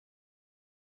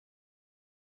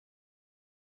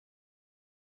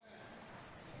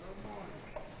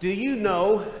Do you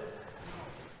know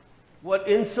what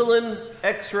insulin,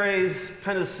 X-rays,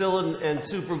 penicillin, and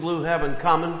superglue have in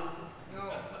common?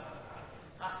 No.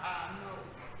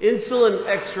 Insulin,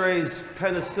 X-rays,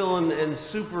 penicillin, and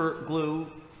superglue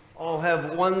all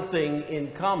have one thing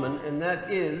in common, and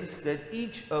that is that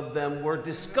each of them were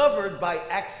discovered by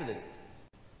accident.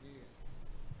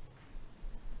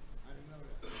 I didn't know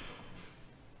that.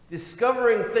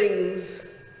 Discovering things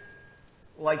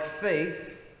like faith,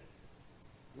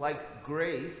 like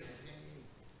grace,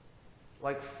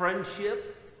 like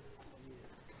friendship,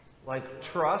 like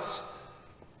trust,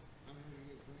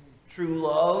 true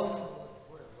love,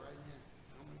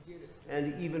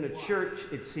 and even a church,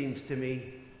 it seems to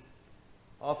me,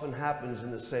 often happens in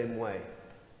the same way,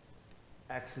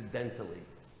 accidentally.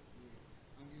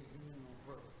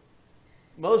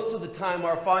 Most of the time,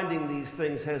 our finding these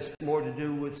things has more to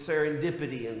do with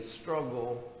serendipity and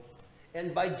struggle.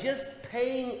 And by just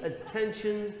paying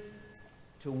attention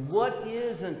to what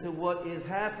is and to what is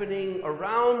happening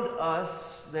around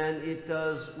us than it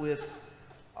does with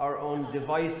our own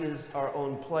devices, our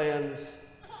own plans,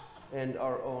 and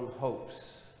our own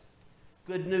hopes.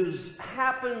 Good news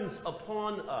happens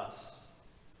upon us,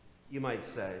 you might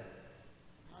say.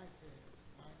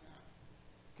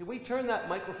 Can we turn that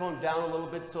microphone down a little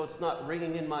bit so it's not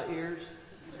ringing in my ears?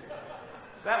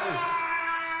 That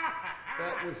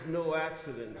was no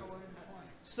accident.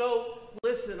 So,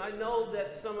 listen, I know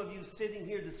that some of you sitting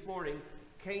here this morning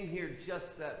came here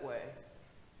just that way.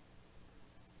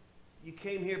 You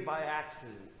came here by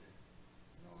accident.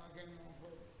 No, I came on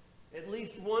purpose. At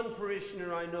least one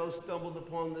parishioner I know stumbled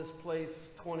upon this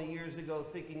place 20 years ago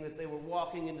thinking that they were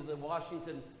walking into the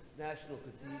Washington National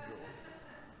Cathedral.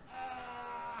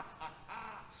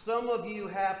 Some of you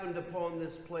happened upon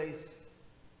this place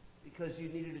because you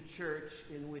needed a church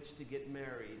in which to get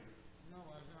married. No,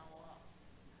 that's not why.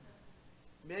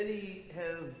 Many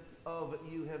of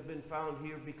you have been found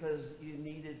here because you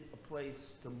needed a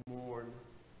place to mourn,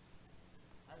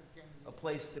 I just came to a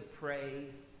place to pray,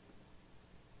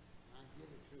 give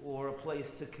it to or a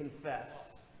place to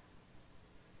confess.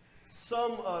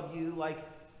 Some of you, like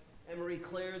Emery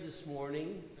Claire this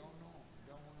morning, Don't know.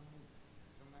 Don't want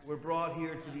to move. were brought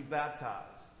here to be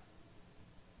baptized.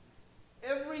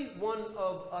 Every one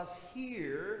of us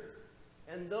here,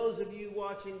 and those of you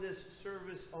watching this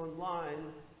service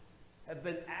online, have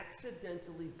been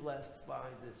accidentally blessed by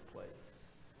this place,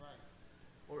 Right.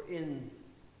 or in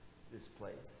this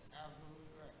place. Absolutely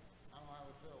right. I don't have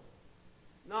a tell.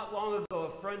 Not long ago,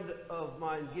 a friend of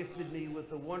mine gifted me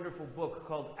with a wonderful book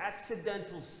called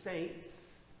Accidental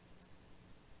Saints,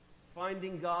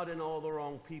 Finding God in All the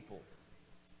Wrong People.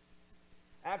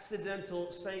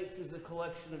 Accidental Saints is a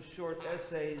collection of short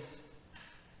essays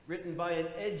written by an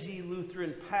edgy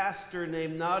Lutheran pastor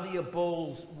named Nadia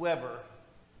Bolz-Weber.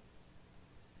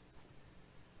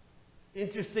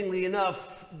 Interestingly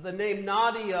enough, the name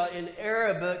Nadia in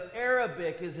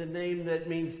Arabic is a name that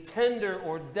means tender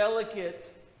or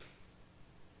delicate.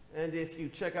 And if you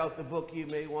check out the book, you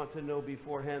may want to know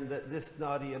beforehand that this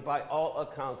Nadia, by all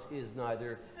accounts, is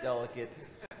neither delicate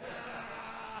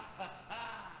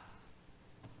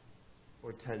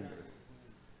or tender.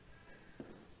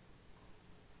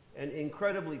 An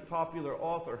incredibly popular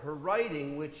author. Her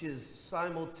writing, which is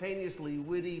simultaneously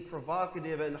witty,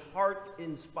 provocative, and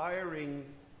heart-inspiring,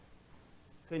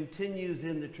 continues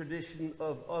in the tradition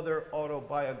of other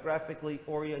autobiographically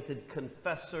oriented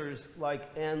confessors like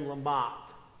Anne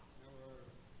Lamott.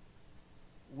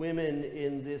 Women,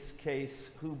 in this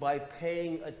case, who by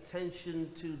paying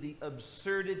attention to the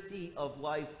absurdity of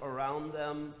life around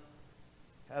them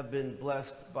have been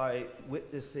blessed by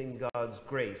witnessing God's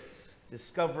grace,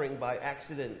 discovering by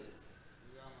accident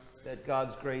that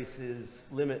God's grace is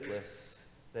limitless,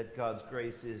 that God's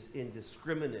grace is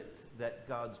indiscriminate, that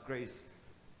God's grace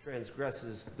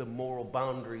transgresses the moral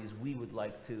boundaries we would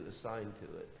like to assign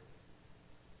to it.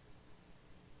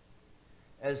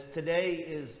 As today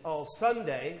is All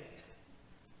Sunday,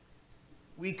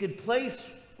 we could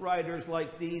place writers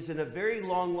like these in a very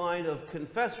long line of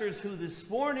confessors who this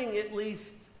morning at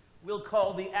least we'll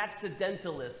call the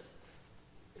accidentalists.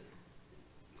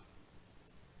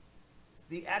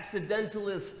 The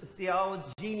accidentalist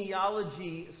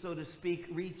genealogy, so to speak,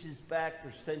 reaches back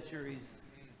for centuries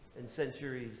and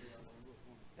centuries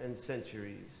and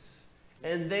centuries.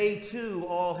 And they too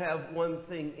all have one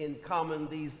thing in common,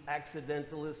 these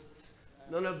accidentalists.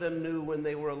 None of them knew when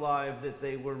they were alive that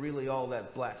they were really all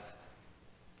that blessed,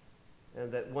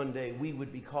 and that one day we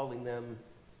would be calling them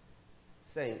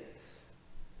saints.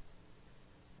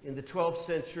 In the 12th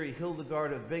century,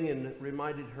 Hildegard of Bingen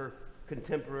reminded her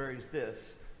contemporaries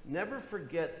this: never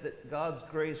forget that God's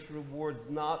grace rewards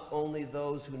not only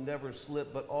those who never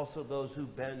slip, but also those who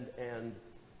bend and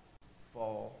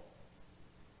fall.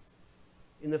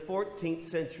 In the 14th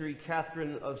century,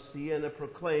 Catherine of Siena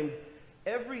proclaimed,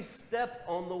 "Every step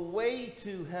on the way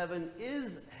to heaven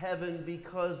is heaven,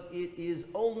 because it is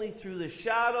only through the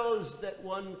shadows that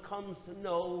one comes to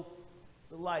know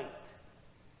the light."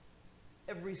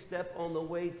 Every step on the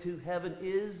way to heaven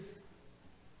is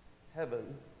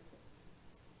heaven.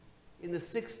 In the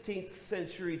 16th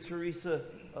century, Teresa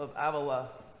of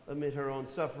Avila, amid her own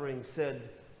suffering, said,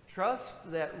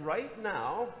 "Trust that right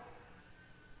now,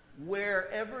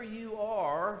 wherever you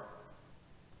are,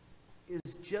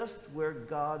 is just where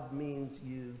God means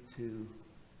you to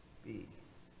be."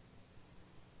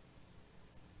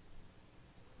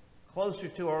 Closer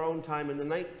to our own time, in the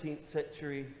 19th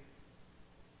century,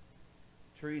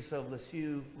 Teresa of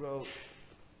Lisieux wrote,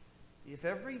 "If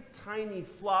every tiny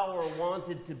flower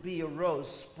wanted to be a rose,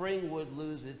 spring would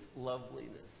lose its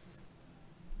loveliness."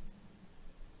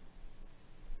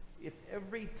 If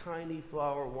every tiny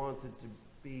flower wanted to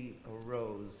be a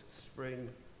rose,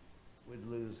 spring would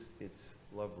lose its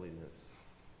loveliness.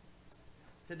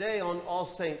 Today, on All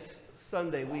Saints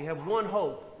Sunday, we have one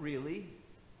hope, really.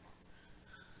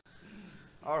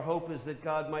 Our hope is that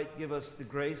God might give us the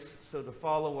grace so to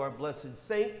follow our blessed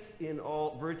saints in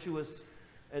all virtuous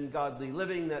and godly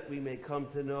living, that we may come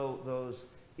to know those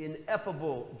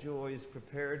ineffable joys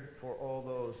prepared for all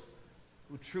those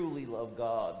who truly love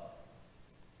God.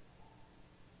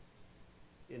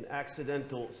 In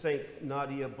Accidental Saints,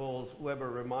 Nadia Bolz-Weber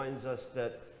reminds us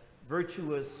that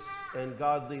virtuous and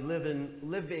godly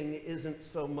living isn't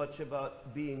so much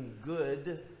about being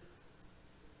good,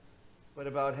 but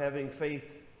about having faith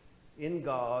in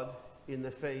God in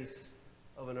the face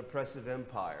of an oppressive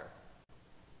empire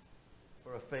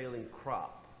or a failing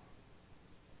crop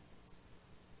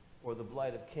or the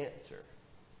blight of cancer.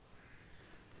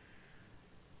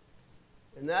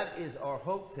 And that is our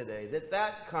hope today, that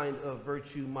that kind of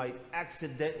virtue might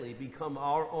accidentally become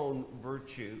our own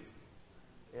virtue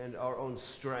and our own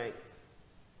strength,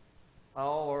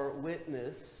 our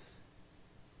witness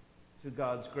to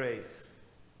God's grace.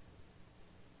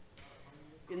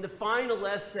 In the final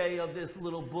essay of this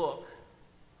little book,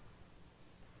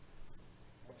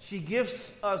 she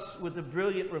gifts us with a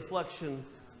brilliant reflection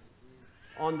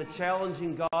on the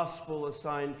challenging gospel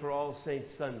assigned for All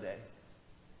Saints Sunday,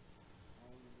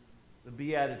 the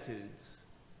Beatitudes.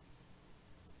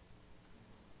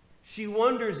 She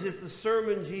wonders if the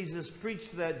sermon Jesus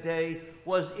preached that day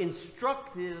was not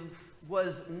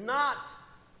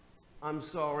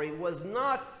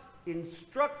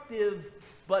instructive,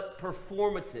 but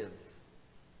performative.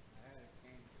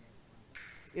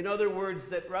 In other words,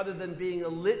 that rather than being a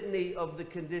litany of the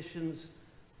conditions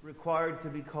required to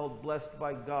be called blessed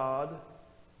by God,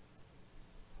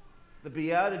 the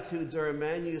Beatitudes are a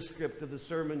manuscript of the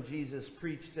sermon Jesus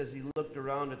preached as he looked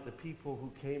around at the people who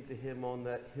came to him on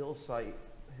that hillside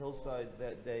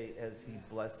that day as he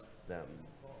blessed them.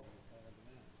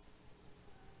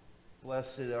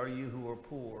 Blessed are you who are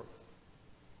poor.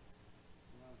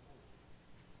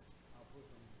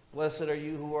 Blessed are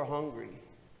you who are hungry.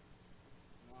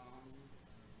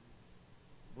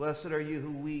 Blessed are you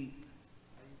who weep.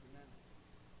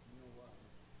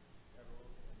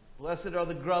 Blessed are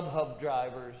the Grubhub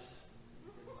drivers.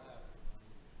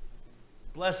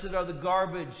 Blessed are the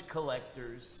garbage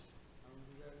collectors.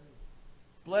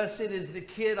 Blessed is the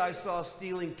kid I saw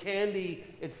stealing candy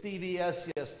at CVS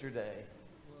yesterday.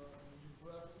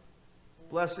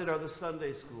 Blessed are the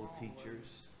Sunday school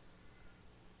teachers.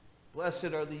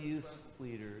 Blessed are the youth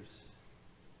leaders.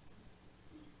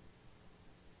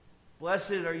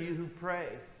 Blessed are you who pray.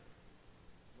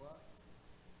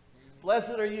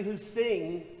 Blessed are you who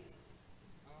sing.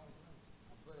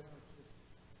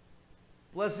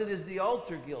 Blessed is the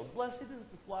altar guild. Blessed is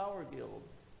the flower guild.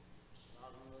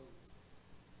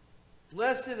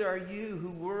 Blessed are you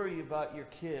who worry about your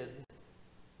kid.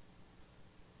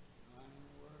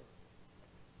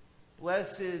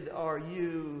 Blessed are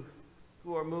you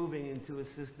who are moving into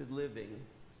assisted living.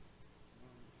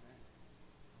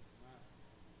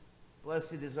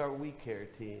 Blessed is our We Care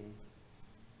team.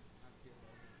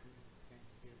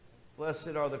 Blessed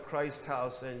are the Christ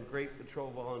House and Great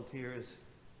Patrol volunteers,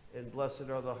 and blessed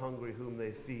are the hungry whom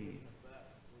they feed.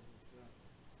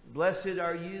 Blessed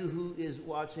are you who is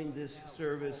watching this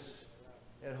service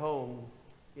at home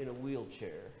in a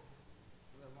wheelchair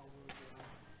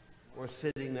or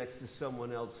sitting next to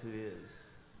someone else who is.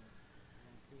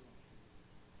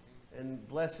 And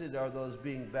blessed are those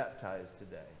being baptized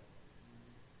today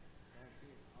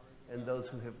and those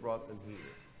who have brought them here.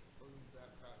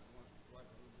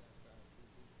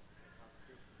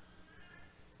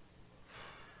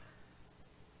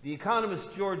 The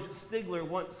economist George Stigler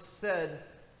once said,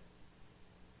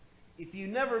 "If you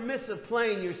never miss a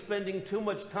plane, you're spending too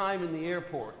much time in the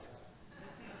airport."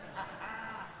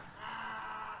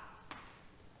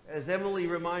 As Emily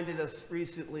reminded us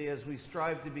recently, as we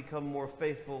strive to become more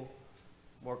faithful,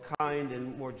 more kind,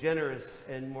 and more generous,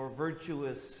 and more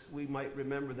virtuous, we might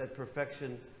remember that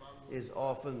perfection is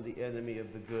often the enemy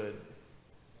of the good.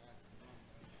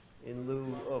 In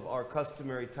lieu of our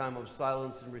customary time of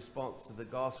silence in response to the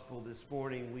gospel this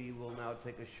morning, we will now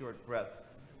take a short breath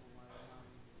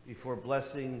before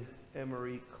blessing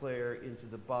Emery Claire into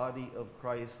the body of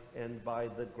Christ and by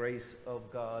the grace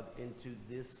of God into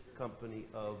this company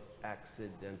of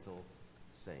accidental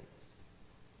saints.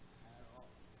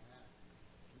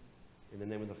 In the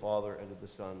name of the Father, and of the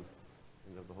Son,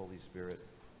 and of the Holy Spirit.